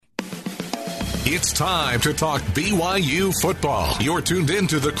It's time to talk BYU football. You're tuned in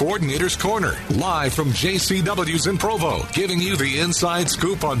to the Coordinator's Corner, live from JCW's in Provo, giving you the inside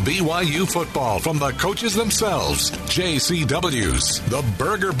scoop on BYU football from the coaches themselves, JCW's, the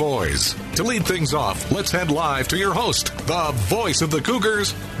Burger Boys. To lead things off, let's head live to your host, the voice of the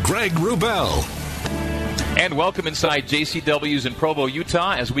Cougars, Greg Wrubell. And welcome inside JCW's in Provo,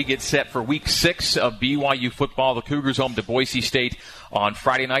 Utah, as we get set for Week 6 of BYU football. The Cougars home to Boise State on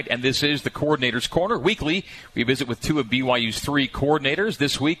Friday night, and this is the Coordinator's Corner. Weekly, we visit with two of BYU's three coordinators.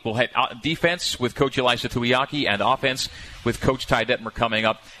 This week, we'll head defense with Coach Elisha Tuiaki and offense with Coach Ty Detmer coming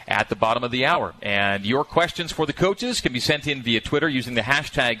up at the bottom of the hour. And your questions for the coaches can be sent in via Twitter using the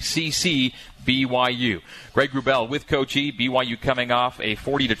hashtag CCBYU. Greg Wrubell with Coach E. BYU coming off a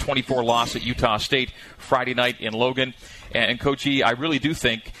 40-24 loss at Utah State Friday night in Logan. And Coach E, I really do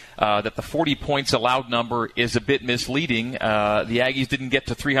think that the 40 points allowed number is a bit misleading. The Aggies didn't get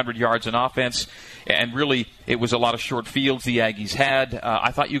to 300 yards in offense, and really it was a lot of short fields the Aggies had.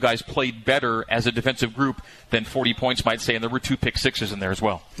 I thought you guys played better as a defensive group than 40 points might say, and there were 2 pick sixes in there as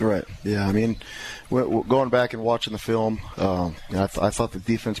well. Right, yeah. I mean, going back and watching the film, I thought the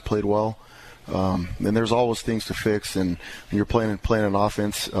defense played well. And there's always things to fix, and when you're playing an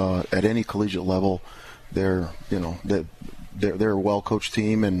offense at any collegiate level, they're a well-coached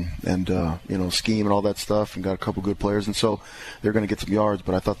team and scheme and all that stuff, and got a couple good players, and so they're going to get some yards.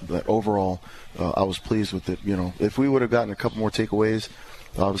 But I thought that overall, I was pleased with it. If we would have gotten a couple more takeaways,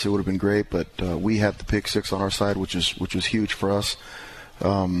 obviously it would have been great. But we had the pick six on our side, which was huge for us.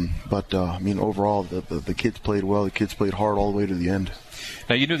 Overall, the kids played well. The kids played hard all the way to the end.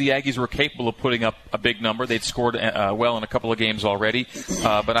 Now, you knew the Aggies were capable of putting up a big number. They'd scored well in a couple of games already.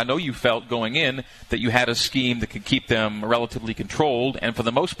 But I know you felt going in that you had a scheme that could keep them relatively controlled. And for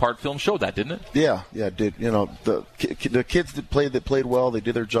the most part, film showed that, didn't it? Yeah, it did. The kids that played well. They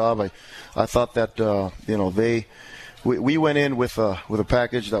did their job. I thought that, we went in with a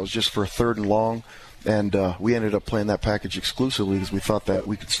package that was just for 3rd and long. And we ended up playing that package exclusively because we thought that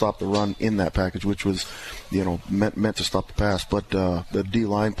we could stop the run in that package, which was, meant to stop the pass. But the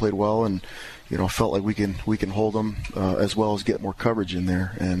D-line played well, and felt like we can hold them as well as get more coverage in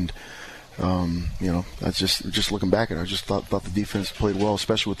there. And that's just looking back at it. I just thought the defense played well,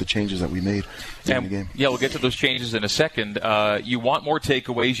 especially with the changes that we made in the game. Yeah, we'll get to those changes in a second. You want more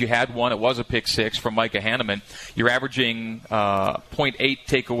takeaways. You had one. It was a pick six from Micah Hanneman. You're averaging 0.8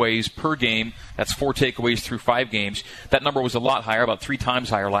 takeaways per game. That's 4 takeaways through 5 games. That number was a lot higher, about 3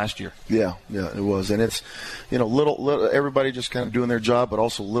 times higher last year. Yeah, it was. And it's, little everybody just kind of doing their job, but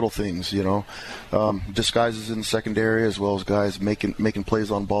also little things, disguises in the secondary as well as guys making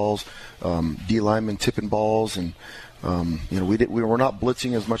plays on balls, D linemen tipping balls, and we were not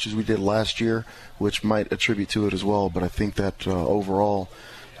blitzing as much as we did last year, which might attribute to it as well. But I think that overall,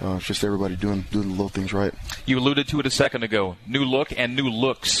 it's just everybody doing the little things right. You alluded to it a second ago. New look and new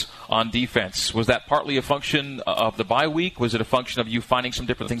looks on defense. Was that partly a function of the bye week? Was it a function of you finding some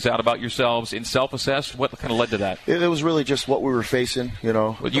different things out about yourselves in self-assess? What kind of led to that? It was really just what we were facing,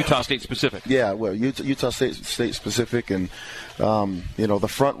 Well, Utah State specific. Yeah, well, Utah State specific, and the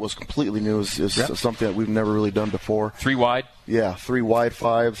front was completely new. It's something that we've never really done before. 3 wide? Yeah, 3 wide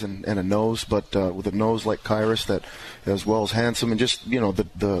fives and a nose, but with a nose like Kyrus, that as well as handsome, and just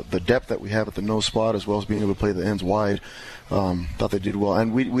the depth that we have at the nose spot, as well as being able to play the ends wide. Thought they did well,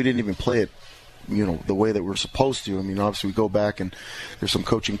 and we didn't even play it, the way that we were supposed to. I mean, obviously we go back and there's some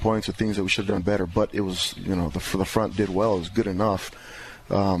coaching points or things that we should have done better, but it was, the front did well. It was good enough.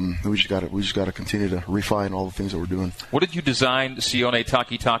 We just got to continue to refine all the things that we're doing. What did you design Sione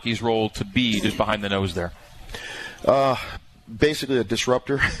Takitaki's role to be, just behind the nose there? Basically a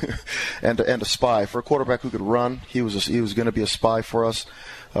disruptor and a spy. For a quarterback who could run, he was going to be a spy for us.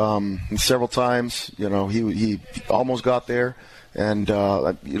 And several times, he almost got there, and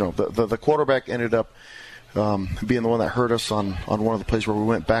the quarterback ended up being the one that hurt us on one of the plays where we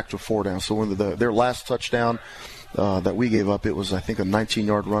went back to 4 down. So when their last touchdown that we gave up, it was, I think, a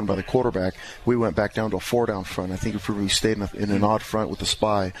 19-yard run by the quarterback. We went back down to a 4-down front. I think if we stayed in an odd front with the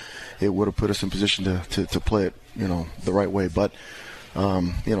spy, it would have put us in position to play it, the right way. But, they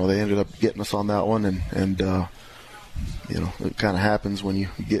ended up getting us on that one, and it kind of happens when you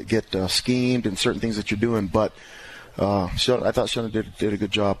get schemed and certain things that you're doing. But I thought Shona did a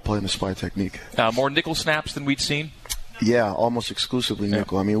good job playing the spy technique. More nickel snaps than we'd seen? Yeah, almost exclusively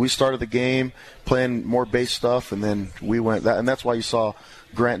nickel. I mean, we started the game playing more base stuff, and then we went and that's why you saw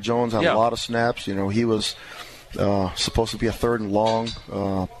Grant Jones on a lot of snaps. He was supposed to be a 3rd and long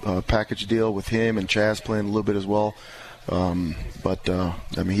package deal with him and Chaz playing a little bit as well.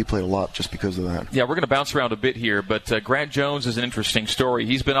 But he played a lot just because of that. Yeah, we're going to bounce around a bit here, but Grant Jones is an interesting story.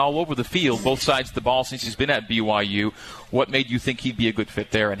 He's been all over the field, both sides of the ball, since he's been at BYU. What made you think he'd be a good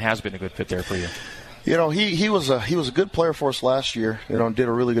fit there, and has been a good fit there for you? He was a good player for us last year. Did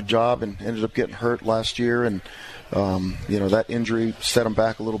a really good job and ended up getting hurt last year, and that injury set him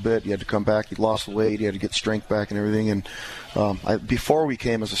back a little bit. He had to come back. He lost weight. He had to get strength back and everything. And before we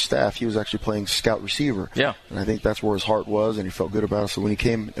came as a staff, he was actually playing scout receiver. Yeah. And I think that's where his heart was, and he felt good about it. So when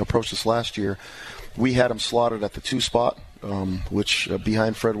he approached us last year, we had him slotted at the 2 spot, which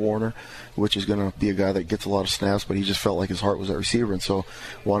behind Fred Warner, which is going to be a guy that gets a lot of snaps, but he just felt like his heart was at receiver, and so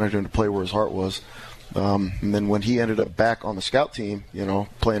wanted him to play where his heart was. And then when he ended up back on the scout team,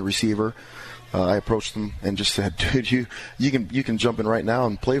 playing receiver, I approached him and just said, "Dude, you can jump in right now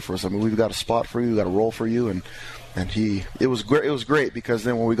and play for us. We've got a spot for you, we've got a role for you." And it was great. It was great because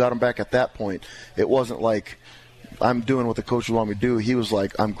then when we got him back at that point, it wasn't like I'm doing what the coach would want me to do. He was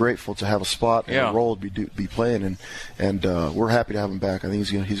like, "I'm grateful to have a spot and a role to be playing," and we're happy to have him back. I think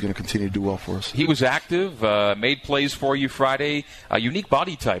he's going to continue to do well for us. He was active, made plays for you Friday. A unique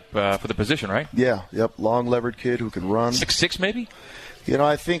body type for the position, right? Yeah, yep. Long levered kid who can run. 6'6" maybe.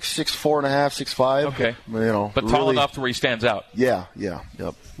 I think 6'4.5", 6'5". Okay. But tall enough to where he stands out. Yeah,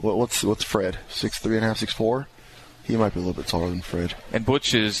 yep. What's Fred? 6'3.5", 6'4"? He might be a little bit taller than Fred. And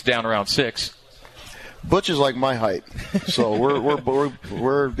Butch is down around 6. Butch is like my height, so we're going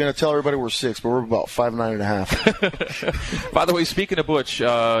to tell everybody we're 6, but we're about 5'9.5". By the way, speaking of Butch,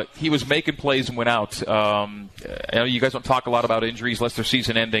 he was making plays and went out. I know you guys don't talk a lot about injuries unless they're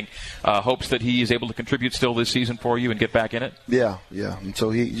season ending. Hopes that he is able to contribute still this season for you and get back in it. Yeah. And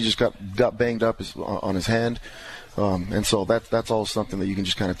so he just got banged up on his hand. And so that's all something that you can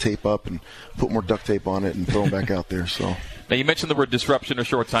just kind of tape up and put more duct tape on it and throw him back out there. So. Now, you mentioned the word disruption a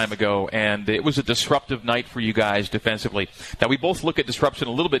short time ago, and it was a disruptive night for you guys defensively. Now, we both look at disruption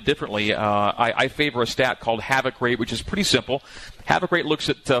a little bit differently. I favor a stat called havoc rate, which is pretty simple. Havoc rate looks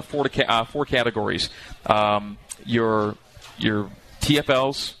at 4 categories. Your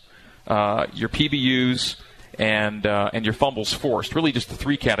TFLs, your PBUs, and your fumbles forced. Really just the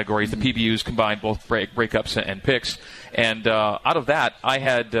 3 categories. The PBUs combine both breakups and picks. And out of that, I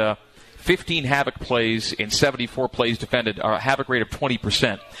had 15 havoc plays in 74 plays defended, a havoc rate of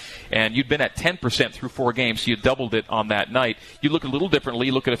 20%. And you'd been at 10% through 4 games, so you doubled it on that night. You look a little differently.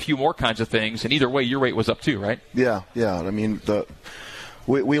 You look at a few more kinds of things, and either way, your rate was up too, right? Yeah.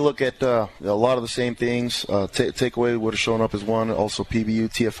 We look at a lot of the same things. Takeaway would have shown up as one. Also PBU,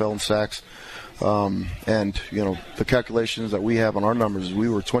 TFL, and sacks. And the calculations that we have on our numbers, we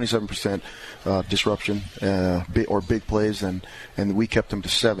were 27% disruption or big plays, and we kept them to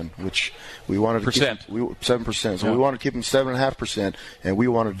 7, which we wanted to keep 7%. So we wanted to keep them 7.5%, and we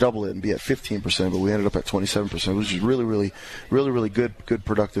wanted to double it and be at 15%, but we ended up at 27%, which is really good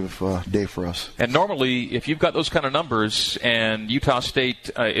productive day for us. And normally, if you've got those kind of numbers, and Utah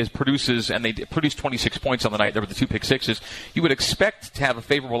State produces, and they produced 26 points on the night, there were the 2 pick sixes, you would expect to have a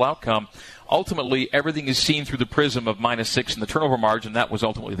favorable outcome. Ultimately, everything is seen through the prism of -6 in the turnover margin. That was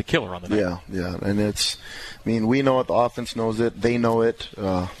ultimately the killer on the night. Yeah, and we know it. The offense knows it. They know it.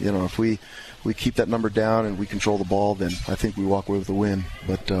 If we keep that number down and we control the ball, then I think we walk away with a win.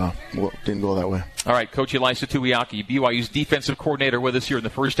 But didn't go that way. All right, Coach Ilaisa Tuiaki, BYU's defensive coordinator, with us here in the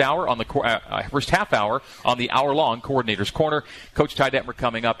first hour on the first half hour on the hour-long Coordinator's Corner. Coach Ty Detmer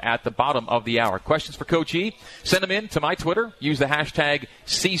coming up at the bottom of the hour. Questions for Coach E? Send them in to my Twitter. Use the hashtag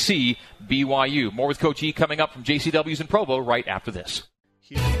CCBYU. More with Coach E coming up from JCW's in Provo right after this.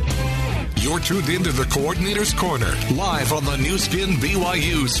 You're tuned into the Coordinator's Corner, live on the new Skin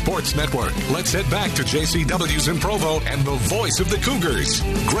BYU Sports Network. Let's head back to JCW's in Provo and the voice of the Cougars,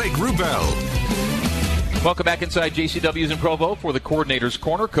 Greg Wrubell. Welcome back inside JCW's in Provo for the Coordinator's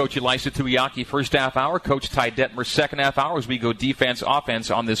Corner. Coach Ilaisa Tuiaki, first half hour. Coach Ty Detmer, second half hour, as we go defense, offense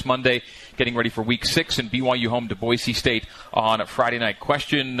on this Monday, getting ready for Week 6 and BYU home to Boise State on Friday night.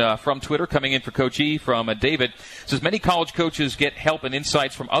 Question from Twitter coming in for Coach E from David. It says, many college coaches get help and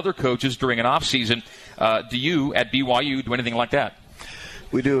insights from other coaches during an off season. Do you at BYU do anything like that?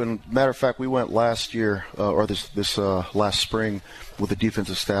 We do, and matter of fact, we went last year or this last spring with the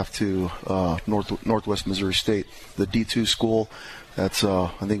defensive staff to Northwest Missouri State, the D2 school. That's I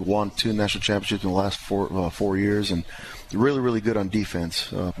think won 2 national championships in the last 4 years, and really good on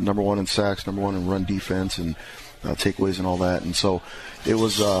defense. Number 1 in sacks, number 1 in run defense, and takeaways and all that. And so it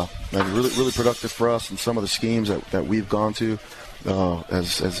was really productive for us, and some of the schemes that we've gone to.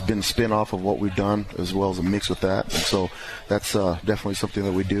 has been a spin-off of what we've done, as well as a mix with that. And so that's definitely something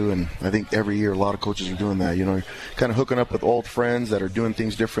that we do. And I think every year a lot of coaches are doing that. You know, kind of hooking up with old friends that are doing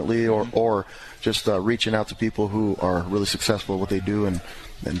things differently, or just reaching out to people who are really successful at what they do and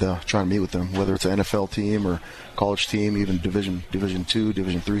trying to meet with them, whether it's an NFL team or college team, even Division II,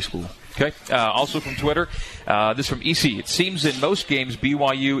 Division III school. Okay. Also from Twitter, this from EC. It seems in most games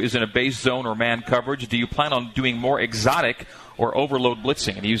BYU is in a base zone or man coverage. Do you plan on doing more exotic or overload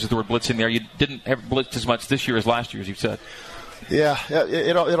blitzing? And he uses the word blitzing there. You didn't have blitzed as much this year as last year, as you've said. Yeah,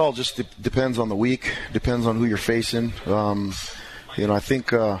 it all just depends on the week, depends on who you're facing. I think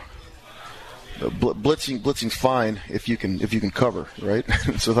blitzing's fine if you can cover, right?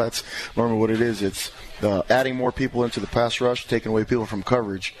 So that's normally what it is. It's adding more people into the pass rush, taking away people from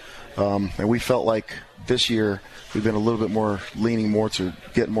coverage. And we felt like this year we've been a little bit more leaning more to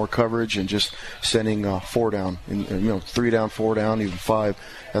getting more coverage and just sending 4 down, 3 down, 4 down, even 5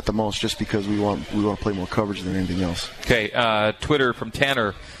 at the most, just because we want to play more coverage than anything else. Okay, Twitter from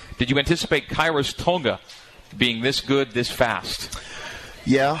Tanner. Did you anticipate Khyiris Tonga being this good, this fast?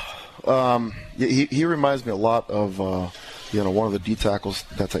 Yeah. He reminds me a lot of one of the D tackles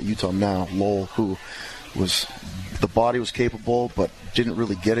that's at Utah now, Lowell, who the body was capable but didn't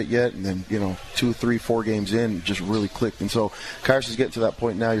really get it yet, and then 2, 3, 4 games in just really clicked. And so Khyiris is getting to that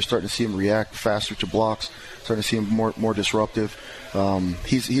point now. You're starting to see him react faster to blocks, starting to see him more disruptive.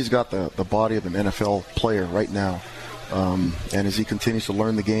 He's got the body of an NFL player right now. And as he continues to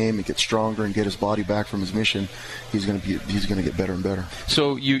learn the game and get stronger and get his body back from his mission, he's going to get better and better.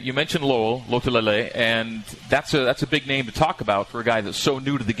 So you mentioned Lowell Lotulelei, and that's a big name to talk about for a guy that's so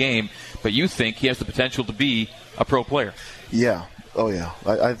new to the game. But you think he has the potential to be a pro player? Yeah. Oh yeah.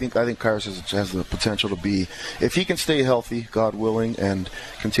 I think Khyiris has the potential to be, if he can stay healthy, God willing, and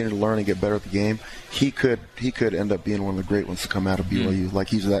continue to learn and get better at the game, he could end up being one of the great ones to come out of BYU. Like,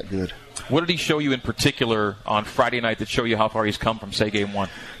 he's that good. What did he show you in particular on Friday night that show you how far he's come from, say, game 1?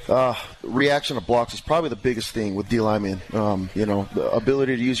 Reaction to blocks is probably the biggest thing with D linemen. The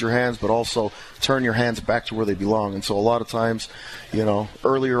ability to use your hands, but also turn your hands back to where they belong. And so a lot of times,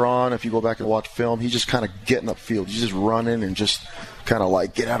 earlier on, if you go back and watch film, he's just kind of getting upfield. He's just running and just kind of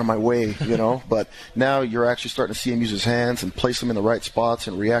like, get out of my way, But now you're actually starting to see him use his hands and place them in the right spots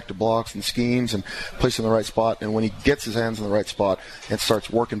and react to blocks and schemes and place them in the right spot. And when he gets his hands in the right spot and starts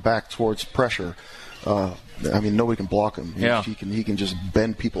working back towards pressure, nobody can block him. Yeah. He can just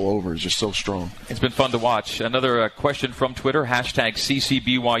bend people over. He's just so strong. It's been fun to watch. Another question from Twitter,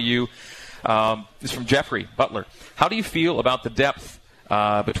 #CCBYU. This is from Jeffrey Butler. How do you feel about the depth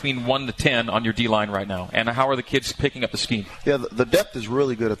between 1 to 10 on your D-line right now? And how are the kids picking up the scheme? Yeah, the depth is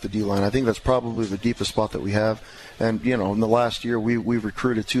really good at the D-line. I think that's probably the deepest spot that we have. And, in the last year, we've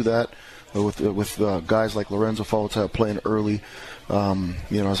recruited to that with guys like Lorenzo Fauatea playing early,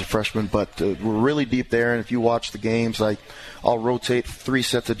 as a freshman. But we're really deep there. And if you watch the games, I'll rotate 3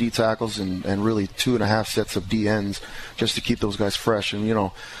 sets of D tackles and really 2.5 sets of D ends just to keep those guys fresh.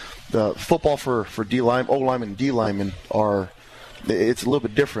 And, the football for O-linemen and D linemen it's a little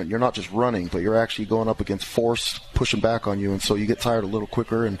bit different. You're not just running, but you're actually going up against force pushing back on you, and so you get tired a little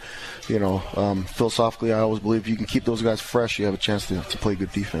quicker. And philosophically, I always believe if you can keep those guys fresh, you have a chance to play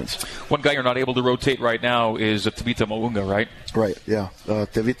good defense. One guy you're not able to rotate right now is Tevita Mo'unga, right? Right. Yeah.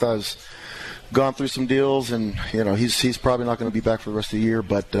 Tevita's gone through some deals, and he's probably not going to be back for the rest of the year.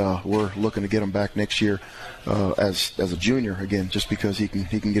 But we're looking to get him back next year as a junior again, just because he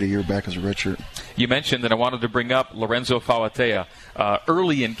can get a year back as a redshirt. You mentioned that I wanted to bring up Lorenzo Fauatea.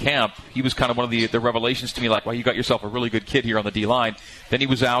 Early in camp, he was kind of one of the revelations to me, like, wow, you got yourself a really good kid here on the D-line. Then he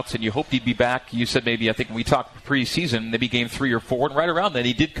was out, and you hoped he'd be back. You said maybe, I think when we talked preseason, maybe game 3 or 4, and right around then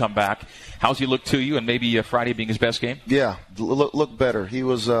he did come back. How's he look to you, and maybe Friday being his best game? Yeah, look better. He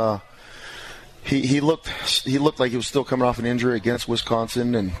was He looked like he was still coming off an injury against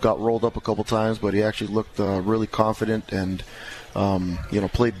Wisconsin and got rolled up a couple times, but he actually looked really confident and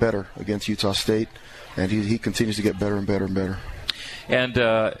played better against Utah State, and he continues to get better and better and better. And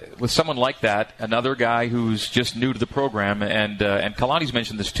with someone like that, another guy who's just new to the program, and Kalani's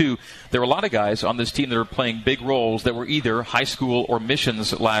mentioned this too, there are a lot of guys on this team that are playing big roles that were either high school or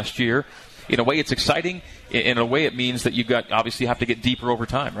missions last year. In a way, it's exciting. In a way, it means that you obviously have to get deeper over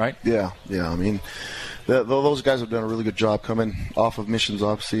time, right? Yeah. I mean, those guys have done a really good job coming off of missions,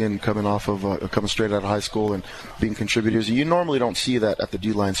 obviously, and coming off of coming straight out of high school and being contributors. You normally don't see that at the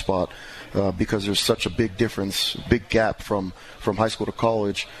D-line spot because there's such a big difference, big gap from high school to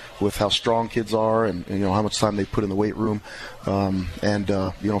college with how strong kids are and how much time they put in the weight room.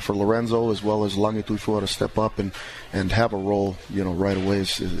 For Lorenzo as well as Lange Tuifua to step up and have a role, right away, I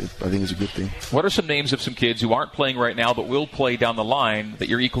think is a good thing. What are some names of some kids who aren't playing right now but will play down the line that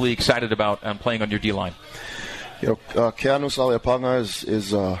you're equally excited about playing on your D-line? Keanu Saleapanga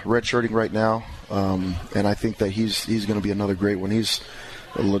is redshirting right now, and I think that he's going to be another great one. He's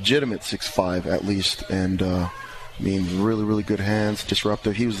a legitimate 6'5" at least, and really, really good hands,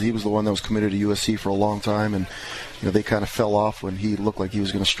 disruptive. He was the one that was committed to USC for a long time, and they kind of fell off when he looked like he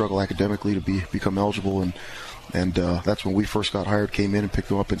was going to struggle academically to become eligible, and that's when we first got hired, came in and picked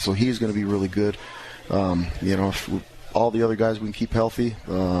him up, and so he's going to be really good. If all the other guys we can keep healthy.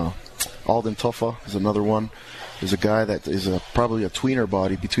 Alden Tuffa is another one. Is a guy that is probably a tweener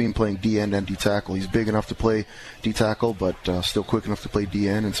body between playing D-end and D-tackle. He's big enough to play D-tackle, but still quick enough to play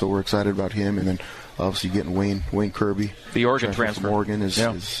D-end, and so we're excited about him. And then obviously getting Wayne Kirby, the Oregon transfer from Oregon, he's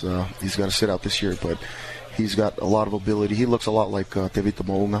got to sit out this year, but he's got a lot of ability. He looks a lot like Tevita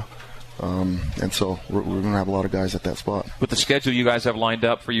Mounga. And so we're going to have a lot of guys at that spot. With the schedule you guys have lined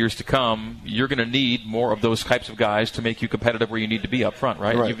up for years to come, you're going to need more of those types of guys to make you competitive where you need to be up front,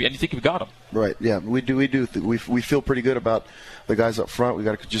 right? And you think you've got them. Right, yeah, we do. We feel pretty good about the guys up front. We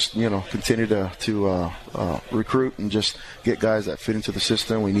got to just, continue to recruit and just get guys that fit into the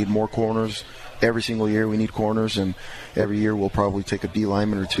system. We need more corners. Every single year we need corners, and every year we'll probably take a D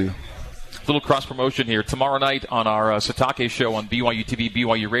lineman or two. Little cross promotion here. Tomorrow night on our Satake show on BYU TV,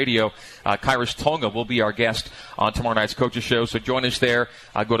 BYU Radio, Kairos Tonga will be our guest on tomorrow night's Coaches Show. So join us there.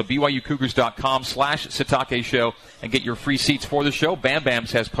 Go to BYUCougars.com/Satake show and get your free seats for the show. Bam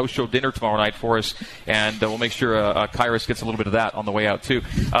Bams has post-show dinner tomorrow night for us, and we'll make sure Kairos gets a little bit of that on the way out, too.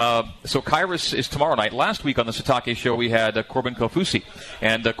 So Kairos is tomorrow night. Last week on the Satake show, we had Corbin Kofusi,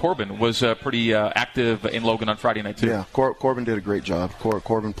 and Corbin was pretty active in Logan on Friday night, too. Yeah, Corbin did a great job.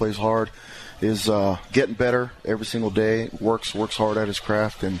 Corbin plays hard. Is getting better every single day, works hard at his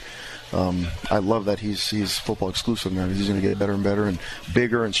craft, and I love that he's football exclusive now. He's going to get better and better and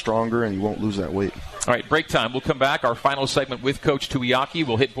bigger and stronger, and he won't lose that weight. All right, break time. We'll come back. Our final segment with Coach Tuiaki.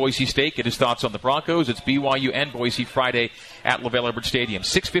 We'll hit Boise State, get his thoughts on the Broncos. It's BYU and Boise Friday at LaVell Edwards Stadium.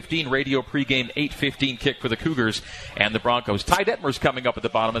 6:15 radio pregame, 8:15 kick for the Cougars and the Broncos. Ty Detmer's coming up at the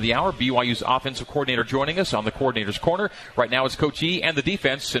bottom of the hour. BYU's offensive coordinator joining us on the Coordinator's Corner. Right now it's Coach E and the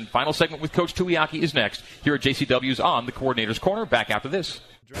defense, and final segment with Coach Tuiaki is next here at JCW's on the Coordinator's Corner. Back after this.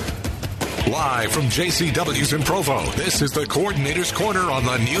 Live from JCW's in Provo, this is the Coordinator's Corner on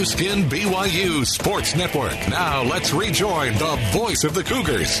the new skin BYU Sports Network. Now let's rejoin the voice of the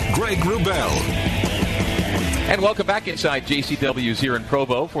Cougars, Greg Wrubell. And welcome back inside JCW's here in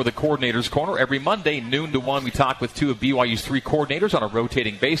Provo for the Coordinator's Corner. Every Monday, noon to 1, we talk with two of BYU's three coordinators on a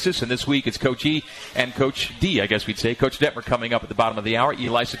rotating basis. And this week, it's Coach E and Coach D, I guess we'd say. Coach Detmer coming up at the bottom of the hour.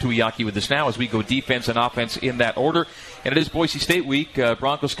 Elisa Tuiaki with us now as we go defense and offense in that order. And it is Boise State week.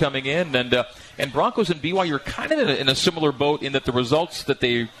 Broncos coming in. And Broncos and BYU are kind of in a similar boat in that the results that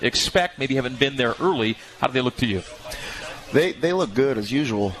they expect maybe haven't been there early. How do they look to you? They look good as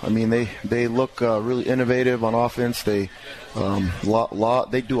usual. I mean, they look really innovative on offense. They do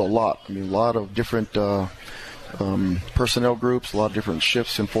a lot. I mean, a lot of different personnel groups, a lot of different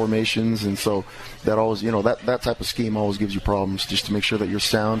shifts and formations, and so that always, that type of scheme always gives you problems. Just to make sure that you're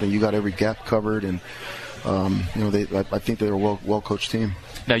sound and you got every gap covered, and I think they're a well coached team.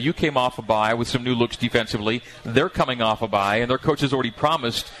 Now, you came off a bye with some new looks defensively. They're coming off a bye, and their coach has already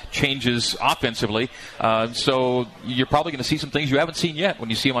promised changes offensively. So you're probably going to see some things you haven't seen yet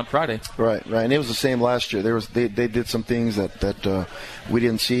when you see them on Friday. Right. And it was the same last year. They did some things that we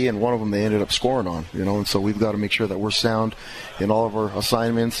didn't see, and one of them they ended up scoring on. And so we've got to make sure that we're sound in all of our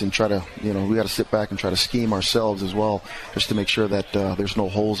assignments and try to, we got to sit back and try to scheme ourselves as well, just to make sure that there's no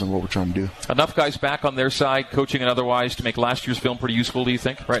holes in what we're trying to do. Enough guys back on their side, coaching and otherwise, to make last year's film pretty useful, do you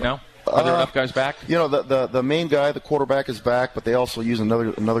think, right now? Are there enough guys back? The main guy, the quarterback, is back, but they also use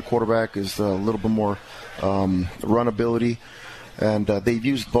another quarterback is a little bit more run ability. And they've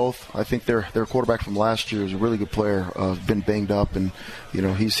used both. I think their quarterback from last year is a really good player. Been banged up, and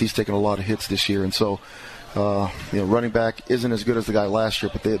he's taken a lot of hits this year. And so running back isn't as good as the guy last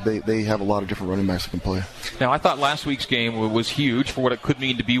year, but they have a lot of different running backs that can play. Now, I thought last week's game was huge for what it could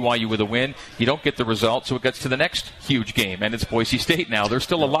mean to BYU with a win. You don't get the result, so it gets to the next huge game, and it's Boise State now. There's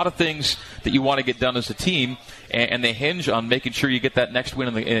still a lot of things that you want to get done as a team, and they hinge on making sure you get that next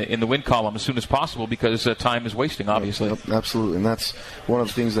win in the win column as soon as possible, because time is wasting, obviously. Yep, absolutely, and that's one of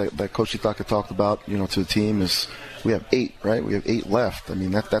the things that Coach Itaka talked about, to the team is we have 8, right? We have 8 left. I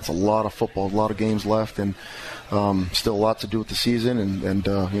mean, that's a lot of football, a lot of games left, and still a lot to do with the season,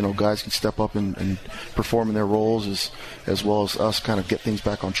 and guys can step up and perform in their roles as well as us kind of get things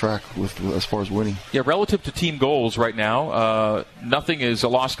back on track with as far as winning. Yeah, relative to team goals right now, nothing is a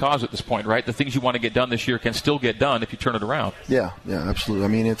lost cause at this point, right? The things you want to get done this year can still get done if you turn it around. Yeah, absolutely. I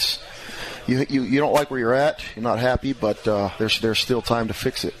mean, it's you don't like where you're at, you're not happy, but there's still time to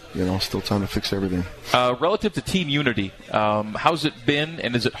fix it. Still time to fix everything. Relative to team unity, how's it been,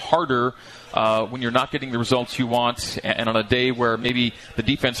 and is it harder when you're not getting the results you want, and on a day where maybe the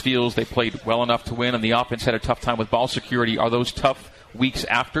defense feels they played well enough to win and the offense had a tough time with ball security? Are those tough weeks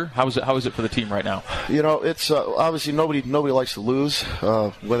after? How is it for the team right now? It's obviously nobody likes to lose,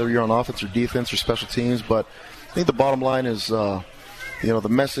 whether you're on offense or defense or special teams, but I think the bottom line is the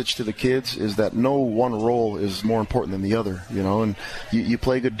message to the kids is that no one role is more important than the other, and you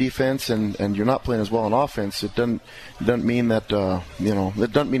play good defense and you're not playing as well on offense. It doesn't mean that,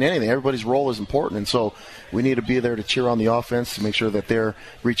 it doesn't mean anything. Everybody's role is important, and so we need to be there to cheer on the offense to make sure that they're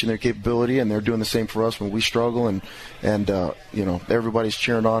reaching their capability, and they're doing the same for us when we struggle, and everybody's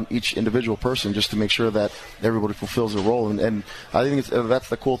cheering on each individual person just to make sure that everybody fulfills their role. And I think that's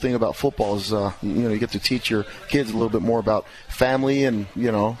the cool thing about football is, you get to teach your kids a little bit more about family, and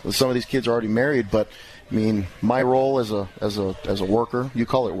some of these kids are already married, but I mean, my role as a worker, you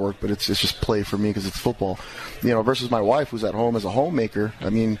call it work, but it's just play for me because it's football, versus my wife who's at home as a homemaker. I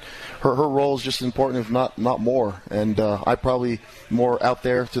mean, her role is just as important, if not more. And I probably more out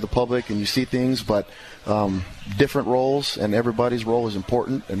there to the public, and you see things, but different roles, and everybody's role is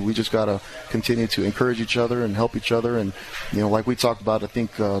important, and we just got to continue to encourage each other and help each other. And like we talked about, I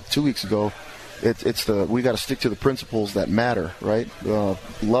think 2 weeks ago, we got to stick to the principles that matter, right?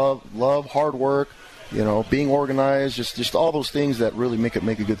 Love, hard work, being organized, just all those things that really make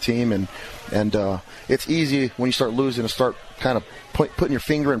a good team. And it's easy when you start losing to start kind of putting your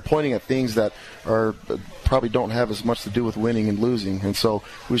finger and pointing at things that are probably don't have as much to do with winning and losing. And so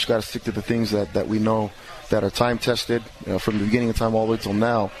we just got to stick to the things that we know that are time tested from the beginning of time all the way till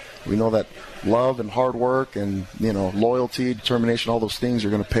now. We know that love and hard work and loyalty, determination, all those things are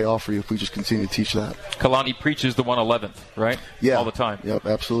going to pay off for you if we just continue to teach that. Kalani preaches the 111th, right? Yeah, all the time. Yep,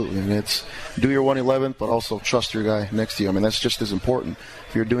 absolutely. And it's do your 111th, but also trust your guy next to you. I mean, that's just as important.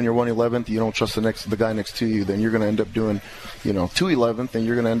 If you're doing your 111th, you don't trust the guy next to you, then you're going to end up doing 211th, and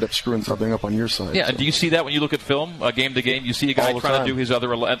you're going to end up screwing something up on your side. Yeah. So. Do you see that when you look at film, game to game? You see a guy trying to do his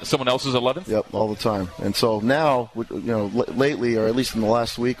someone else's 11th? Yep, all the time. And so now, lately, or at least in the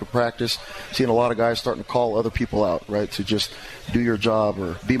last week of practice, seeing a lot of guys starting to call other people out, right, to just do your job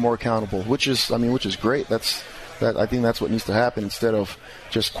or be more accountable, which is great. I think that's what needs to happen instead of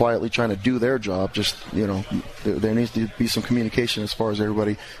just quietly trying to do their job. Just, there needs to be some communication as far as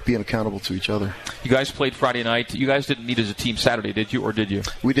everybody being accountable to each other. You guys played Friday night. You guys didn't meet as a team Saturday, did you, or did you?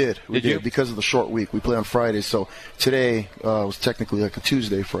 We did. We did because of the short week. We play on Fridays, so today was technically like a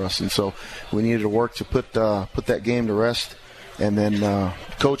Tuesday for us, and so we needed to work to put that game to rest. And then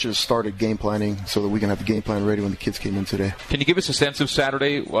coaches started game planning so that we can have the game plan ready when the kids came in today. Can you give us a sense of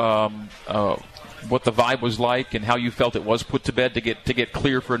Saturday, what the vibe was like and how you felt it was put to bed to get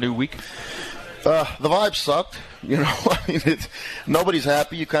clear for a new week? The vibe sucked. I mean, nobody's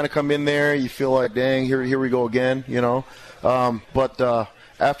happy. You kind of come in there, you feel like, dang, here we go again, But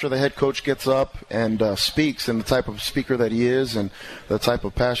after the head coach gets up and speaks, and the type of speaker that he is and the type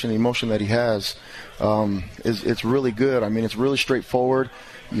of passion and emotion that he has, it's really good. I mean, it's really straightforward.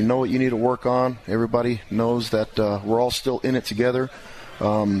 You know what you need to work on. Everybody knows that we're all still in it together.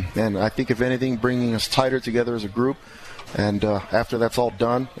 And I think, if anything, bringing us tighter together as a group. And after that's all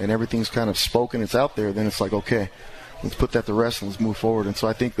done and everything's kind of spoken, it's out there, then it's like, okay, let's put that to rest and let's move forward. And so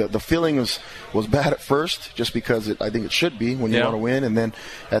I think that the feeling was bad at first, just because I think it should be when you want to win. And then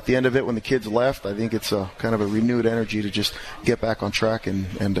at the end of it, when the kids left, I think it's kind of a renewed energy to just get back on track and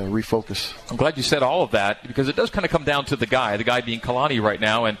refocus. I'm glad you said all of that, because it does kind of come down to the guy being Kalani right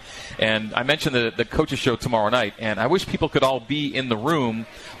now. And I mentioned the coaches show tomorrow night, and I wish people could all be in the room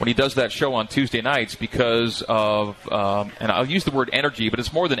when he does that show on Tuesday nights because of, and I'll use the word energy, but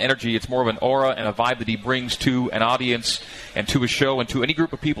it's more than energy. It's more of an aura and a vibe that he brings to an audience audience and to a show and to any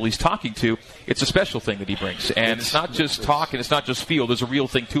group of people he's talking to, it's a special thing that he brings. And it's not just talk and it's not just feel. There's a real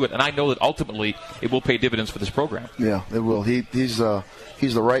thing to it. And I know that ultimately it will pay dividends for this program. Yeah, it will. He's the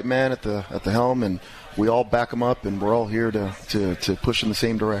right man at the helm, and we all back him up, and we're all here to push in the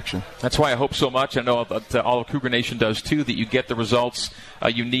same direction. That's why I hope so much. I know that all of Cougar Nation does too, that you get the results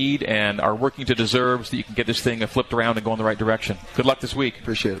you need and are working to deserve so that you can get this thing flipped around and go in the right direction. Good luck this week.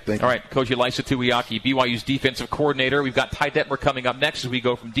 Appreciate it. Thank you. All right, Coach Ilaisa Tuiaki, BYU's defensive coordinator. We've got Ty Detmer coming up next as we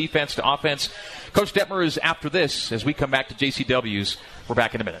go from defense to offense. Coach Detmer is after this as we come back to JCW's. We're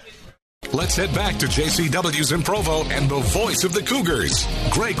back in a minute. Let's head back to JCW's in Provo and the voice of the Cougars,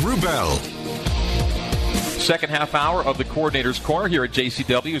 Greg Wrubell. Second half hour of the Coordinator's Corner here at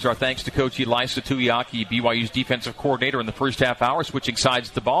JCW's. Our thanks to Coach Ilaisa Tuiaki, BYU's defensive coordinator in the first half hour, switching sides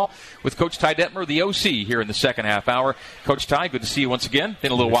of the ball with Coach Ty Detmer, the OC, here in the second half hour. Coach Ty, good to see you once again.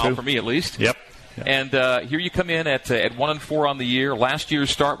 Been a little while for me, at least. Yep. And here you come in at 1-4 on the year. Last year's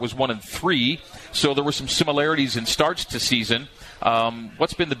start was 1-3, so there were some similarities in starts to season.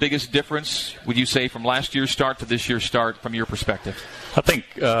 What's been the biggest difference, would you say, from last year's start to this year's start from your perspective? I think,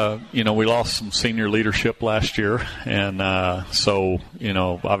 we lost some senior leadership last year. And so,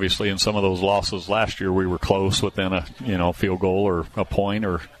 obviously in some of those losses last year, we were close within a field goal or a point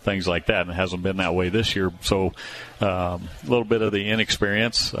or things like that. And it hasn't been that way this year. So a little bit of the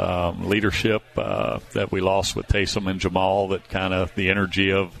inexperience, leadership that we lost with Taysom and Jamal, that kind of the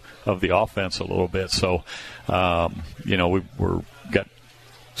energy of the offense a little bit. So, we're got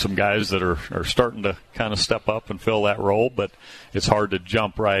some guys that are starting to kind of step up and fill that role, but it's hard to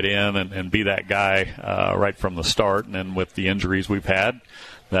jump right in and be that guy right from the start. And then with the injuries we've had,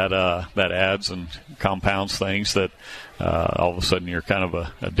 that adds and compounds things that all of a sudden you're kind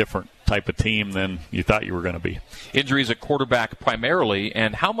of a different type of team than you thought you were going to be. Injuries at quarterback primarily,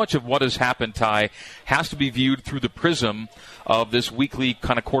 and how much of what has happened, Ty, has to be viewed through the prism of this weekly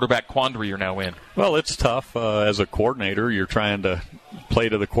kind of quarterback quandary you're now in? Well, it's tough. As a coordinator, you're trying to play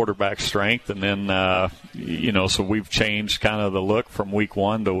to the quarterback's strength, and then, so we've changed kind of the look from week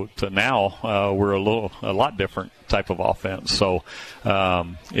one to now. We're a lot different type of offense. So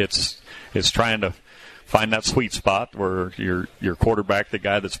it's trying to find that sweet spot where your quarterback, the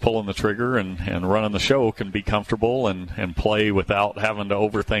guy that's pulling the trigger and running the show, can be comfortable and play without having to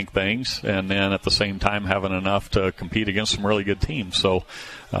overthink things, and then at the same time having enough to compete against some really good teams. So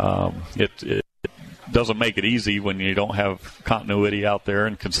it doesn't make it easy when you don't have continuity out there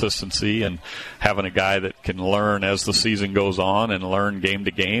and consistency, and having a guy that can learn as the season goes on and learn game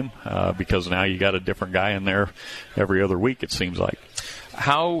to game, because now you got a different guy in there every other week, it seems like.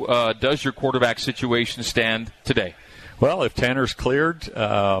 How does your quarterback situation stand today? Well, if Tanner's cleared,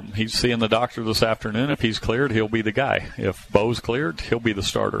 he's seeing the doctor this afternoon. If he's cleared, he'll be the guy. If Bo's cleared, he'll be the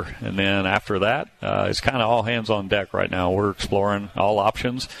starter. And then after that, it's kind of all hands on deck right now. We're exploring all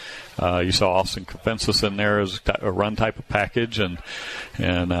options. You saw Austin Kofensis in there as a run type of package. And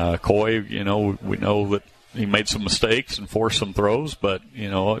Coy, we know that he made some mistakes and forced some throws, but,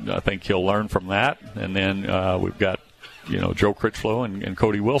 I think he'll learn from that. And then we've got Joe Critchlow and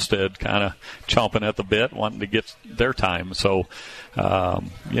Cody Wilstead kind of chomping at the bit, wanting to get their time. So,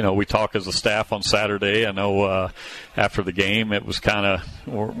 we talk as a staff on Saturday. I know after the game it was kind of,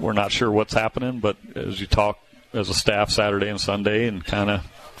 we're not sure what's happening, but as you talk as a staff Saturday and Sunday and kind of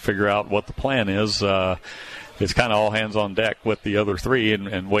figure out what the plan is, it's kind of all hands on deck with the other three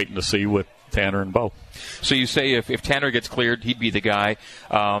and waiting to see with Tanner and Bo. So you say if Tanner gets cleared, he'd be the guy.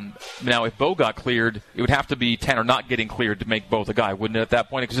 Now, if Bo got cleared, it would have to be Tanner not getting cleared to make Bo the guy, wouldn't it, at that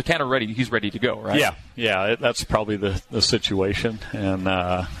point? Because if Tanner ready, he's ready to go, right? Yeah, that's probably the situation. And,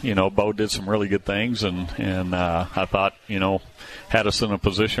 Bo did some really good things, and I thought, had us in a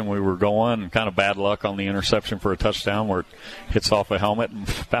position we were going, and kind of bad luck on the interception for a touchdown where it hits off a helmet and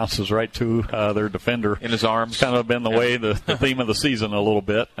bounces right to their defender. In his arms. It's kind of been the way, the theme of the season a little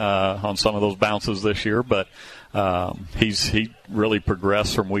bit on some of those bounces this year, but he really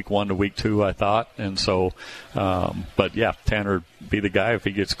progressed from week one to week two, I thought. And so, Tanner be the guy if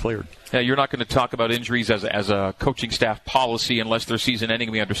he gets cleared. Yeah, you're not going to talk about injuries as a coaching staff policy unless they're season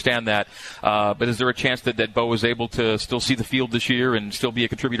ending. We understand that. But is there a chance that Bo is able to still see the field this year and still be a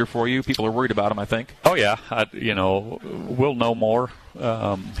contributor for you? People are worried about him, I think. Oh, yeah. We'll know more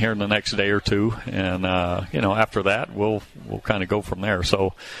here in the next day or two. And, after that, we'll kind of go from there.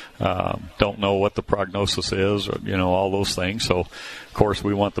 So don't know what the prognosis is or, all those things. So, of course,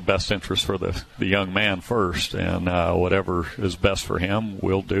 we want the best interest for the young man first. And whatever is best for him,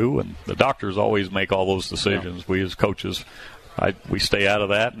 we'll do. And the doctors always make all those decisions. Yeah. We as coaches, we stay out of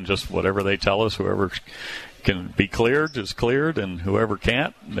that, and just whatever they tell us, whoever can be cleared is cleared, and whoever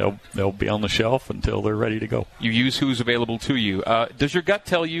can't, they'll be on the shelf until they're ready to go. You use who's available to you. Does your gut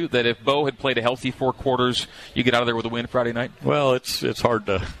tell you that if Bo had played a healthy 4 quarters, you get out of there with a win Friday night? Well, it's hard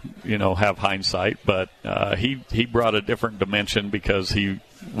to have hindsight, but he brought a different dimension because he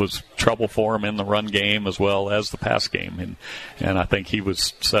was trouble for him in the run game as well as the pass game, and I think he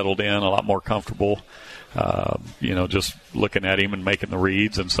was settled in a lot more comfortable. Just looking at him and making the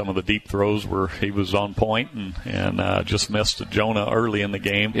reads and some of the deep throws where he was on point and just missed Jonah early in the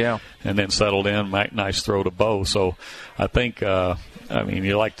game. Yeah. And then settled in, nice throw to Bo. So I think,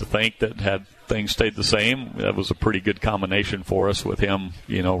 you like to think that had things stayed the same, that was a pretty good combination for us with him,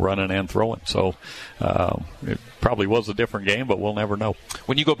 running and throwing. So it probably was a different game, but we'll never know.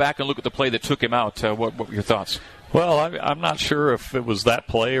 When you go back and look at the play that took him out, what were your thoughts? Well, I'm not sure if it was that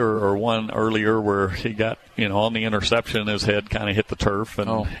play or one earlier where he got, on the interception, his head kind of hit the turf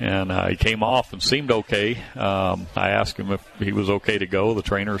and he came off and seemed okay. I asked him if he was okay to go. The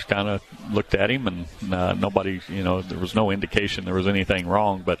trainers kind of looked at him and nobody, there was no indication there was anything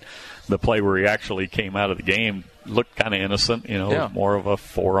wrong. But the play where he actually came out of the game looked kind of innocent, more of a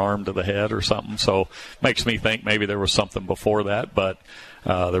forearm to the head or something. So makes me think maybe there was something before that, but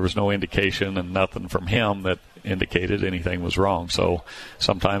there was no indication and nothing from him that indicated anything was wrong. So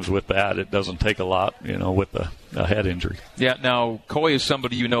sometimes with that, it doesn't take a lot, with a head injury. Yeah. Now, Coy is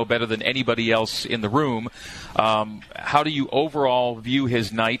somebody you know better than anybody else in the room. How do you overall view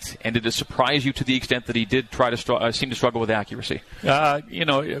his night, and did it surprise you to the extent that he did try to seem to struggle with accuracy?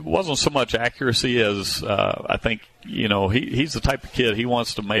 It wasn't so much accuracy as I think, he's the type of kid, he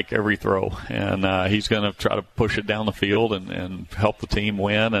wants to make every throw, and he's going to try to push it down the field and help the team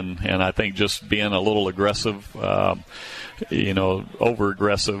win, and I think just being a little aggressive,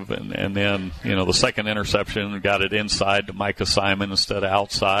 over-aggressive, and then, the second interception got it inside to Micah Simon instead of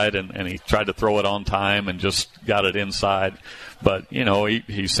outside, and he tried to throw it on time and just got it inside. But,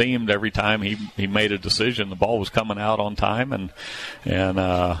 he seemed every time he made a decision, the ball was coming out on time, and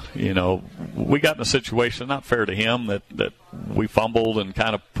we got in a situation, not fair to him, that we fumbled and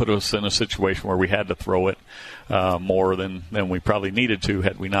kind of put us in a situation where we had to throw it more than we probably needed to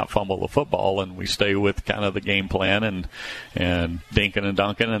had we not fumbled the football, and we stay with kind of the game plan and dinking and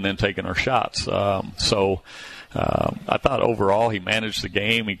dunking and then taking our shots. I thought overall he managed the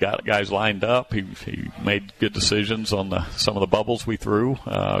game. He got guys lined up. He made good decisions on some of the bubbles we threw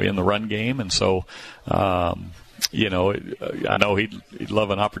in the run game, and so I know he'd love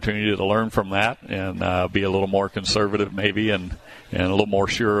an opportunity to learn from that and be a little more conservative maybe and a little more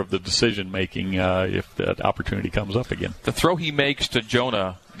sure of the decision making if that opportunity comes up again. The throw he makes to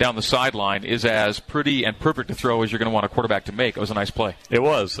Jonah down the sideline is as pretty and perfect a throw as you're going to want a quarterback to make. It was a nice play. It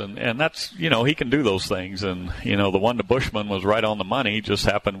was, and that's, he can do those things. And, the one to Bushman was right on the money. Just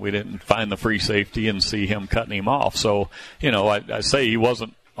happened we didn't find the free safety and see him cutting him off. So, I say he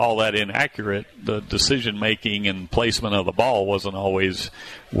wasn't all that inaccurate. The decision-making and placement of the ball wasn't always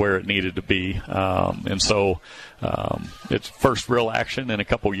where it needed to be. And so it's first real action in a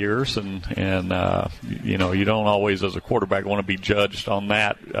couple years, and you don't always as a quarterback want to be judged on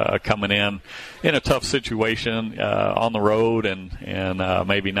that coming in a tough situation on the road and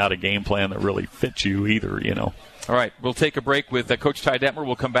maybe not a game plan that really fits you either, All right, we'll take a break with Coach Ty Detmer.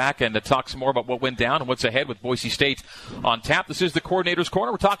 We'll come back and talk some more about what went down and what's ahead with Boise State on tap. This is the Coordinator's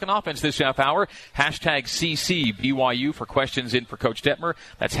Corner. We're talking offense this half hour. Hashtag CCBYU for questions in for Coach Detmer.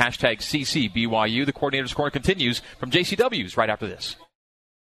 That's hashtag CCBYU. The Coordinator's Corner continues from JCW's right after this.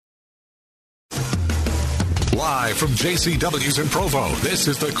 Live from JCW's in Provo, this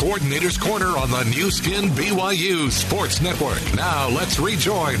is the Coordinator's Corner on the new skin BYU Sports Network. Now let's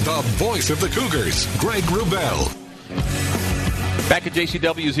rejoin the voice of the Cougars, Greg Wrubell. Back at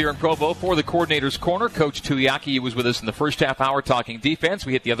JCW's here in Provo for the Coordinator's Corner. Coach Tuiaki was with us in the first half hour talking defense.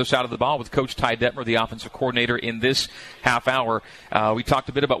 We hit the other side of the ball with Coach Ty Detmer, the offensive coordinator, in this half hour. We talked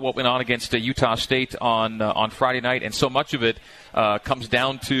a bit about what went on against Utah State on Friday night, and so much of it comes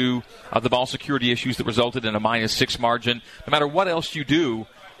down to the ball security issues that resulted in a -6 margin. No matter what else you do,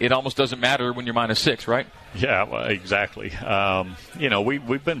 it almost doesn't matter when you're -6, right? Yeah, well, exactly.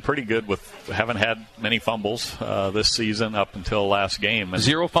 We've been pretty good with haven't had many fumbles this season up until last game. And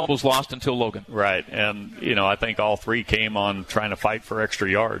 0 fumbles lost until Logan. Right, and I think all 3 came on trying to fight for extra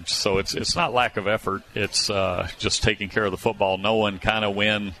yards. So it's not lack of effort. It's just taking care of the football, knowing kind of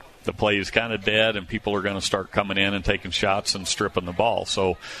when the play is kind of dead and people are going to start coming in and taking shots and stripping the ball.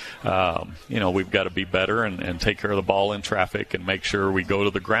 So, we've got to be better and take care of the ball in traffic and make sure we go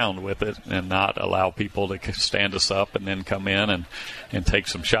to the ground with it and not allow people to stand us up and then come in and take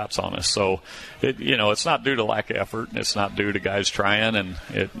some shots on us. So, it's not due to lack of effort. It's not due to guys trying. And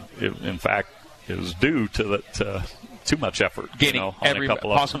in fact, is due to too much effort. Gaining on every a couple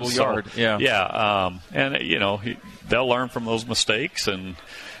possible of yard. And they'll learn from those mistakes, and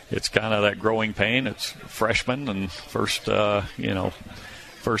it's kind of that growing pain. It's freshmen and first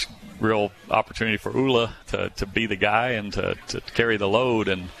real opportunity for Ula to be the guy and to carry the load,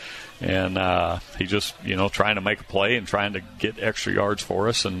 and he just trying to make a play and trying to get extra yards for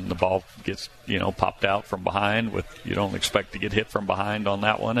us, and the ball gets popped out from behind. You don't expect to get hit from behind on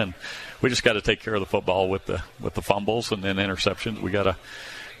that one, and we just got to take care of the football with the fumbles and then interceptions. We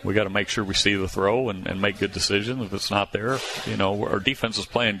got to make sure we see the throw and make good decisions. If it's not there, our defense is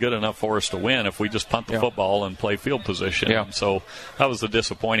playing good enough for us to win if we just punt the football and play field position. Yeah. So that was the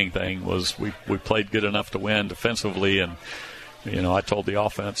disappointing thing, was we played good enough to win defensively, and I told the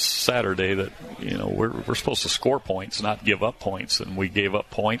offense Saturday that we're supposed to score points, not give up points, and we gave up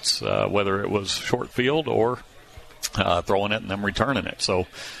points, whether it was short field or throwing it and them returning it. So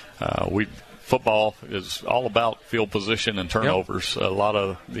football is all about field position and turnovers. Yep. A lot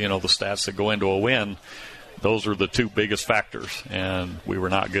of the stats that go into a win, those are the two biggest factors, and we were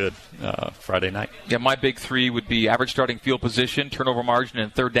not good Friday night. Yeah, my big three would be average starting field position, turnover margin,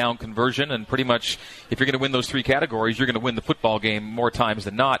 and third down conversion. And pretty much, if you're going to win those three categories, you're going to win the football game more times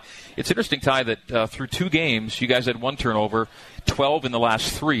than not. It's interesting, Ty, that through 2 games, you guys had 1 turnover, 12 in the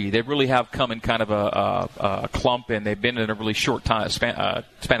last 3. They really have come in kind of a clump, and they've been in a really short span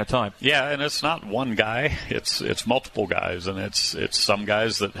of time. Yeah, and it's not one guy; it's multiple guys, and it's some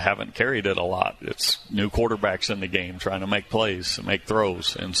guys that haven't carried it a lot. It's new quarterbacks in the game trying to make plays and make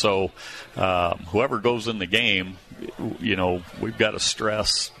throws, and so whoever goes in the game, we've got to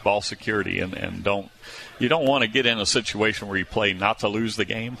stress ball security and you don't want to get in a situation where you play not to lose the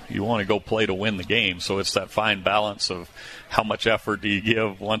game. You want to go play to win the game. So it's that fine balance of how much effort do you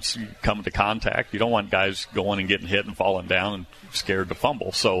give once you come into contact. You don't want guys going and getting hit and falling down and scared to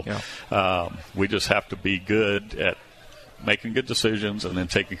fumble. So we just have to be good at making good decisions and then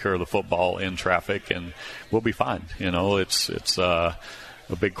taking care of the football in traffic, and we'll be fine. It's a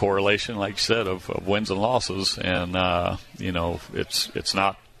big correlation, like you said, of wins and losses, and it's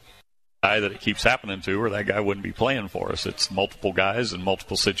not guy that it keeps happening to, or that guy wouldn't be playing for us. It's multiple guys in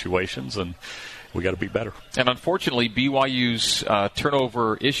multiple situations, and we got to be better. And unfortunately, BYU's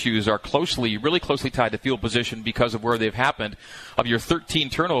turnover issues are really closely tied to field position because of where they've happened. Of your 13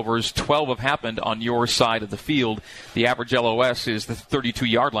 turnovers, 12 have happened on your side of the field. The average LOS is the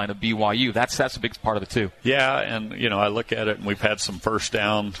 32-yard line of BYU. That's a big part of it too. Yeah, and I look at it, and we've had some first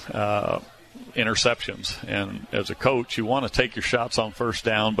down interceptions, and as a coach you want to take your shots on first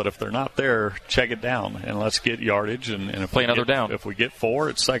down, but if they're not there, check it down and let's get yardage, and if play another down. If we get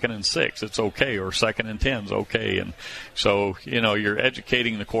 4, it's 2nd and 6, it's okay, or 2nd and 10 is okay. And so you're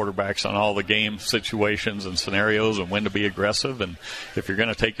educating the quarterbacks on all the game situations and scenarios and when to be aggressive, and if you're going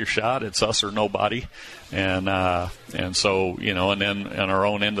to take your shot, it's us or nobody. And so and then on our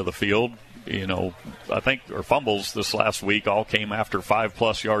own end of the field, I think our fumbles this last week all came after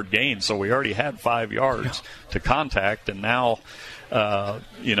 5+ yard gains. So we already had 5 yards to contact, and now,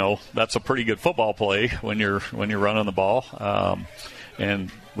 that's a pretty good football play when you're running the ball.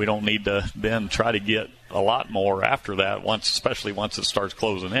 And we don't need to then try to get a lot more after that, especially once it starts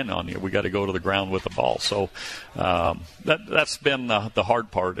closing in on you. We got to go to the ground with the ball. So that's been the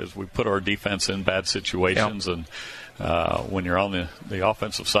hard part, is we put our defense in bad situations, and when you're on the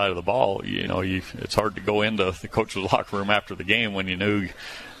offensive side of the ball, it's hard to go into the coach's locker room after the game when you knew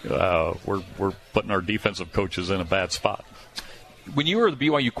we're putting our defensive coaches in a bad spot. When you were the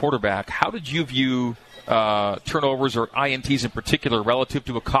BYU quarterback, how did you view turnovers or INTs in particular relative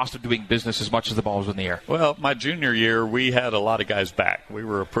to a cost of doing business as much as the ball was in the air? Well, my junior year, we had a lot of guys back. We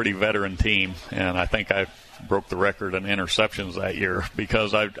were a pretty veteran team, and I think I broke the record in interceptions that year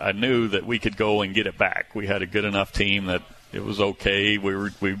because I knew that we could go and get it back. We had a good enough team that it was okay.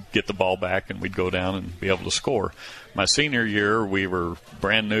 We'd get the ball back and we'd go down and be able to score. My senior year, we were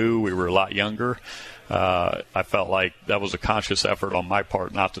brand new. We were a lot younger. I felt like that was a conscious effort on my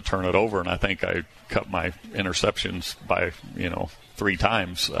part not to turn it over, and I think I cut my interceptions by 3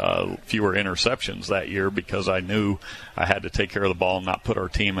 times fewer interceptions that year because I knew I had to take care of the ball and not put our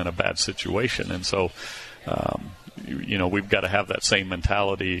team in a bad situation. And so we've got to have that same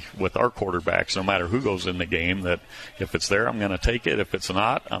mentality with our quarterbacks, no matter who goes in the game, that if it's there, I'm going to take it. If it's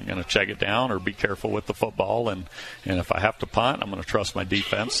not, I'm going to check it down or be careful with the football. And if I have to punt, I'm going to trust my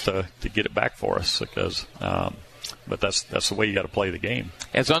defense to get it back for us, because but that's the way you got to play the game.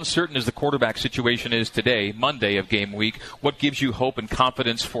 As uncertain as the quarterback situation is today, Monday of game week, what gives you hope and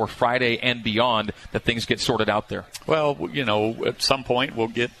confidence for Friday and beyond that things get sorted out there? Well, at some point we'll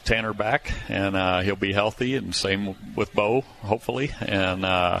get Tanner back, and he'll be healthy, and same with Bo, hopefully. And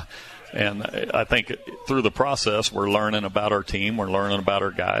And I think through the process, we're learning about our team, we're learning about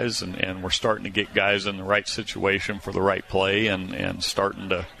our guys, and we're starting to get guys in the right situation for the right play, and starting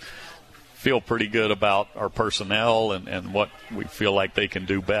to feel pretty good about our personnel and what we feel like they can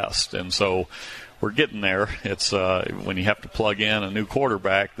do best. And so we're getting there. It's when you have to plug in a new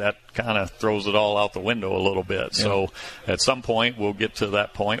quarterback, that kind of throws it all out the window a little bit. Yeah. So at some point, we'll get to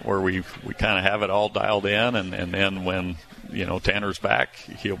that point where we kind of have it all dialed in, and then when Tanner's back,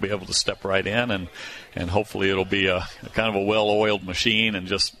 he'll be able to step right in, and hopefully it'll be a kind of a well-oiled machine, and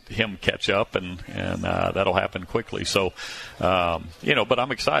just him catch up, and that'll happen quickly. So, but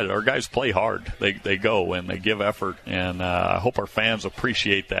I'm excited. Our guys play hard. They go and they give effort, and I hope our fans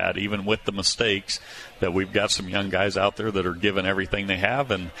appreciate that, even with the mistakes, that we've got some young guys out there that are giving everything they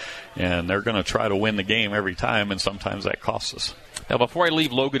have, and they're going to try to win the game every time, and sometimes that costs us. Now, before I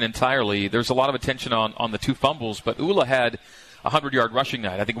leave Logan entirely, there's a lot of attention on the 2 fumbles, but Ula had a 100-yard rushing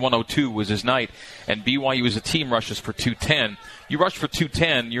night. I think 102 was his night, and BYU as a team rushes for 210. You rush for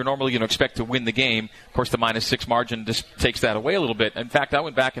 210, you're normally going to expect to win the game. Of course, the -6 margin just takes that away a little bit. In fact, I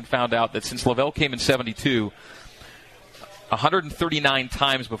went back and found out that since Lavelle came in 72, 139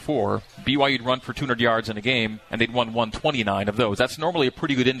 times before, BYU'd run for 200 yards in a game, and they'd won 129 of those. That's normally a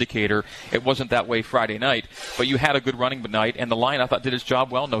pretty good indicator. It wasn't that way Friday night, but you had a good running night, and the line, I thought, did its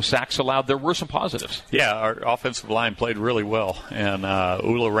job well. No sacks allowed. There were some positives. Yeah, our offensive line played really well, and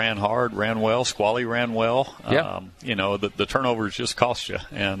Ula ran hard, ran well. Squally ran well. Yeah. The turnovers just cost you,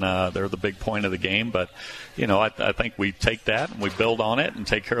 and they're the big point of the game, but I think we take that and we build on it and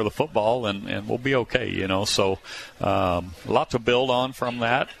take care of the football, and we'll be okay, So a lot to build on from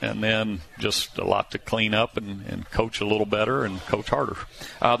that, and then just a lot to clean up and coach a little better and coach harder.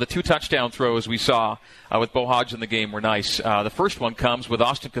 The 2 touchdown throws we saw with Bo Hodge in the game were nice. The first one comes with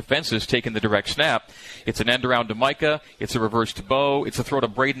Austin Kofensis taking the direct snap. It's an end around to Micah. It's a reverse to Bo. It's a throw to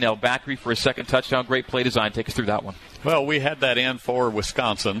Braden Elbakri for his second touchdown. Great play design. Take us through that one. Well, we had that in for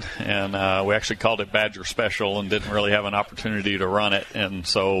Wisconsin, and we actually called it Badger Special and didn't really have an opportunity to run it. And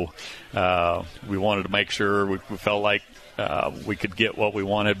so we wanted to make sure we felt like we could get what we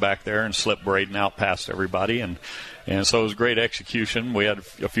wanted back there and slip Braden out past everybody. And so it was great execution. We had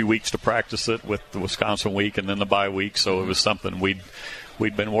a few weeks to practice it with the Wisconsin week and then the bye week, so it was something we'd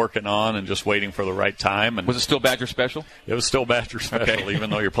been working on and just waiting for the right time. And was it still Badger Special? It was still Badger Special, okay.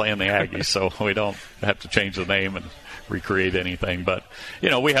 Even though you're playing the Aggies, so we don't have to change the name and recreate anything. But,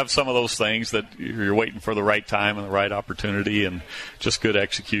 we have some of those things that you're waiting for the right time and the right opportunity, and just good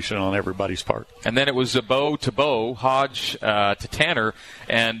execution on everybody's part. And then it was Bo to Bo, Hodge to Tanner,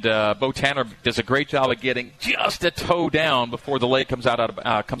 and Bo Tanner does a great job of getting just a toe down before the leg comes out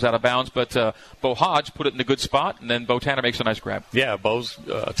of bounds. But Bo Hodge put it in a good spot, and then Bo Tanner makes a nice grab. Yeah,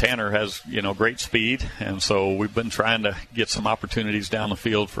 Tanner has great speed, and so we've been trying to get some opportunities down the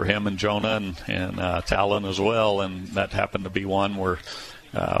field for him and Jonah and Talon as well, and that happened to be one where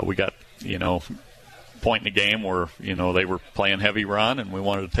we got point in the game where they were playing heavy run and we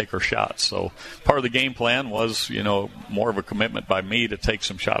wanted to take our shots. So part of the game plan was more of a commitment by me to take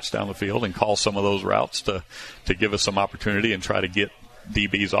some shots down the field and call some of those routes to give us some opportunity and try to get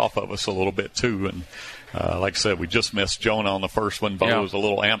DBs off of us a little bit too. And like I said, we just missed Jonah on the first one. Bo was a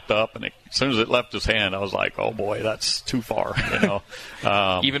little amped up, and as soon as it left his hand, I was like, "Oh boy, that's too far."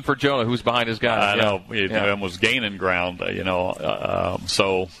 Even for Jonah, who's behind his guy. I know, and was gaining ground. But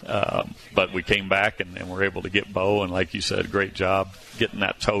we came back and were able to get Bo, and like you said, great job getting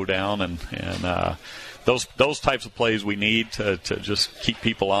that toe down and. Those types of plays we need to just keep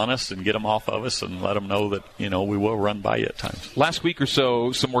people honest and get them off of us and let them know that, we will run by you at times. Last week or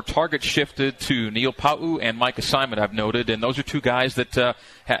so, some more targets shifted to Neil Pa'u and Micah Simon, I've noted, and those are 2 guys that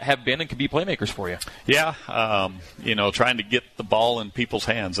have been and can be playmakers for you. Yeah, trying to get the ball in people's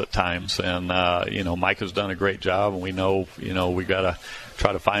hands at times. And, Micah's done a great job, and we know, we got to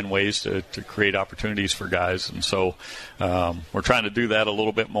try to find ways to create opportunities for guys. And so we're trying to do that a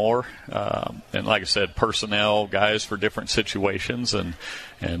little bit more. And like I said, personnel, guys for different situations. And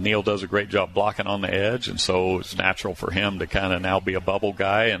Neil does a great job blocking on the edge. And so it's natural for him to kind of now be a bubble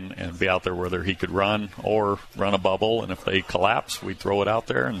guy and be out there whether he could run or run a bubble. And if they collapse, we throw it out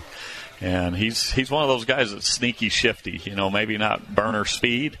there. And he's one of those guys that's sneaky shifty, maybe not burner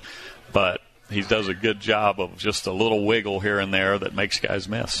speed, but he does a good job of just a little wiggle here and there that makes guys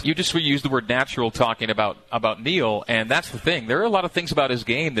miss. You just used the word natural talking about Neil, and that's the thing. There are a lot of things about his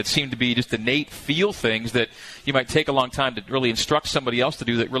game that seem to be just innate feel things that you might take a long time to really instruct somebody else to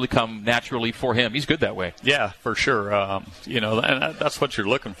do that really come naturally for him. He's good that way. Yeah, for sure. And that's what you're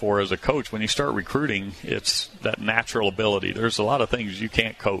looking for as a coach. When you start recruiting, it's that natural ability. There's a lot of things you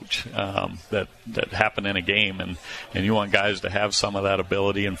can't coach that happen in a game, and you want guys to have some of that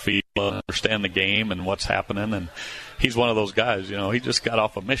ability and feel to understand the game and what's happening. And he's one of those guys, he just got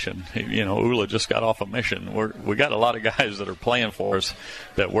off a mission. Ula just got off a mission. We got a lot of guys that are playing for us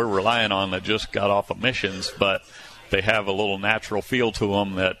that we're relying on that just got off of missions, but they have a little natural feel to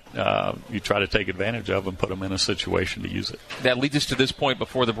them that you try to take advantage of and put them in a situation to use it. That leads us to this point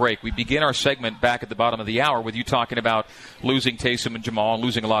before the break. We begin our segment back at the bottom of the hour with you talking about losing Taysom and Jamal and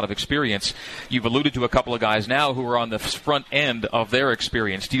losing a lot of experience. You've alluded to a couple of guys now who are on the front end of their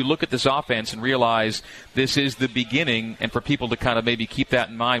experience. Do you look at this offense and realize this is the beginning, and for people to kind of maybe keep that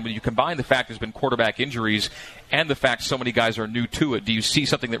in mind when you combine the fact there's been quarterback injuries and the fact so many guys are new to it, do you see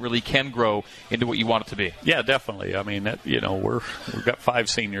something that really can grow into what you want it to be? Yeah, definitely. I mean, we've got 5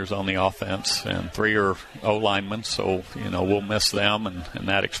 seniors on the offense and 3 are O-linemen, so, we'll miss them and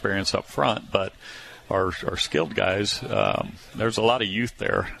that experience up front. But our skilled guys, there's a lot of youth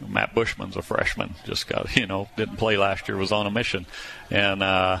there. Matt Bushman's a freshman, just got, didn't play last year, was on a mission.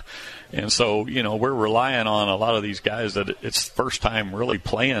 And so, we're relying on a lot of these guys that it's the first time really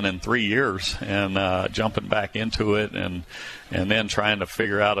playing in 3 years and jumping back into it and then trying to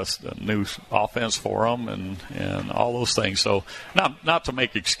figure out a new offense for them and all those things. So not to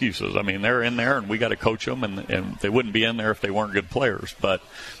make excuses. I mean, they're in there and we got to coach them and they wouldn't be in there if they weren't good players. But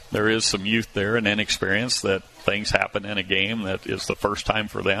there is some youth there and inexperience that things happen in a game that is the first time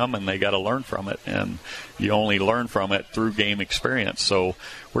for them, and they got to learn from it. And you only learn from it through game experience. So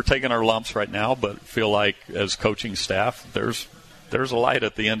we're taking our lumps right now, but feel like as coaching staff, there's a light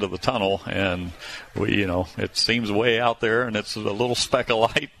at the end of the tunnel, and it seems way out there, and it's a little speck of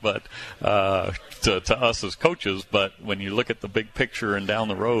light, but to us as coaches. But when you look at the big picture and down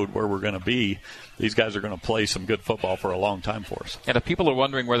the road where we're going to be, these guys are going to play some good football for a long time for us. And if people are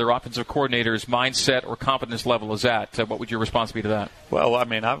wondering where their offensive coordinator's mindset or confidence level is at, what would your response be to that? Well, I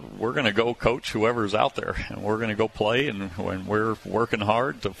mean, we're going to go coach whoever's out there, and we're going to go play, and we're working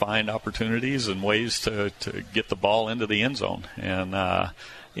hard to find opportunities and ways to get the ball into the end zone. And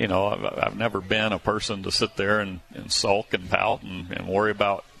I've never been a person to sit there and sulk and pout and worry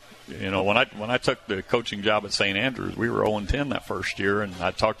about. When I took the coaching job at St. Andrews, we were 0-10 that first year, and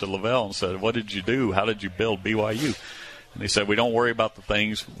I talked to Lavelle and said, "What did you do? How did you build BYU?" And he said, "We don't worry about the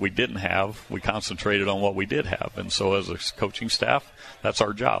things we didn't have. We concentrated on what we did have." And so as a coaching staff, that's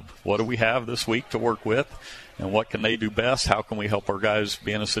our job. What do we have this week to work with, and what can they do best? How can we help our guys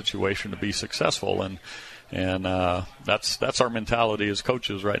be in a situation to be successful? And that's our mentality as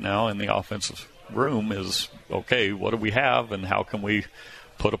coaches right now in the offensive room is, okay, what do we have, and how can we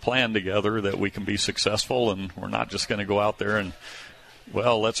put a plan together that we can be successful, and we're not just going to go out there and,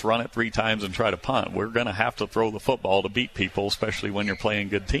 let's run it 3 times and try to punt. We're going to have to throw the football to beat people, especially when you're playing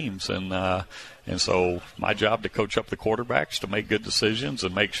good teams. And so my job to coach up the quarterbacks to make good decisions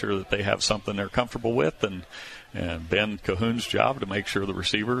and make sure that they have something they're comfortable with, and Ben Cahoon's job to make sure the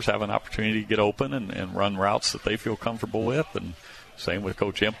receivers have an opportunity to get open and run routes that they feel comfortable with. And same with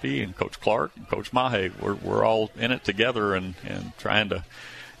Coach Empey and Coach Clark and Coach Mahe. We're all in it together and trying to,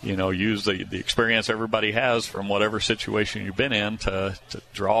 use the experience everybody has from whatever situation you've been in to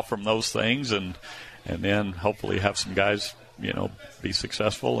draw from those things and then hopefully have some guys, be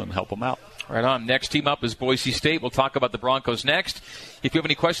successful and help them out. Right on. Next team up is Boise State. We'll talk about the Broncos next. If you have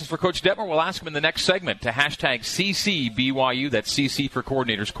any questions for Coach Detmer, we'll ask him in the next segment to #CCBYU. That's CC for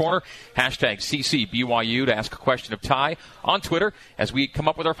Coordinator's Corner. #CCBYU to ask a question of Ty on Twitter as we come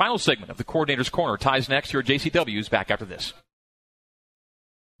up with our final segment of the Coordinator's Corner. Ty's next here at JCW's. Back after this.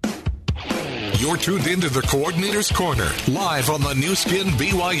 You're tuned into the Coordinator's Corner, live on the new skin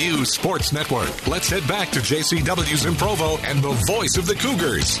BYU Sports Network. Let's head back to JCW's in Provo and the voice of the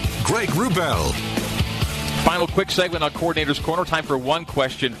Cougars, Greg Wrubell. Final quick segment on Coordinator's Corner. Time for one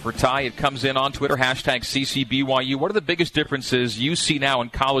question for Ty. It comes in on Twitter, #CCBYU. What are the biggest differences you see now in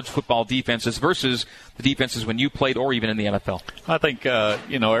college football defenses versus the defenses when you played or even in the NFL? I think,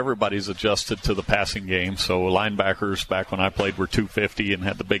 everybody's adjusted to the passing game. So linebackers back when I played were 250 and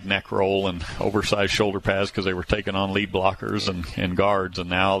had the big neck roll and oversized shoulder pads because they were taking on lead blockers and guards. And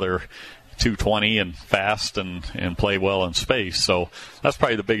now they're 220 and fast and play well in space. So that's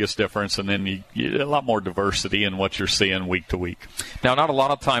probably the biggest difference. And then you get a lot more diversity in what you're seeing week to week. Now, not a lot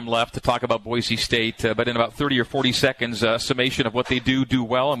of time left to talk about Boise State, but in about 30 or 40 seconds, summation of what they do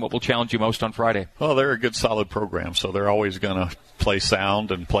well and what will challenge you most on Friday. Well, they're a good, solid program, so they're always going to play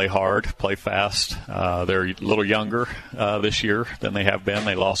sound and play hard, play fast. They're a little younger this year than they have been.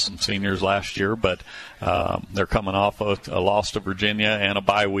 They lost some seniors last year, but they're coming off a loss to Virginia and a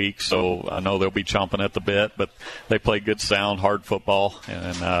bye week, so I know they'll be chomping at the bit, but they play good, sound, hard football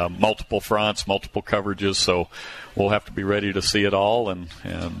and multiple fronts, multiple coverages. So we'll have to be ready to see it all. And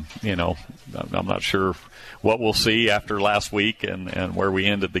you know, I'm not sure what we'll see after last week and where we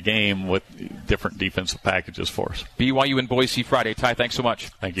ended the game with different defensive packages for us. BYU and Boise Friday. Ty, thanks so much.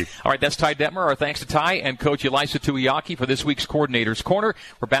 Thank you. All right, that's Ty Detmer. Our thanks to Ty and Coach Elisa Tuiaki for this week's Coordinator's Corner.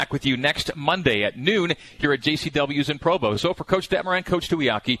 We're back with you next Monday at noon here at JCW's in Provo. So for Coach Detmer and Coach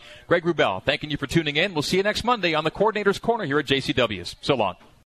Tuiaki, Greg Wrubell, thanking you for tuning in. We'll see you next Monday on the Coordinator's Corner here at JCW's. So long.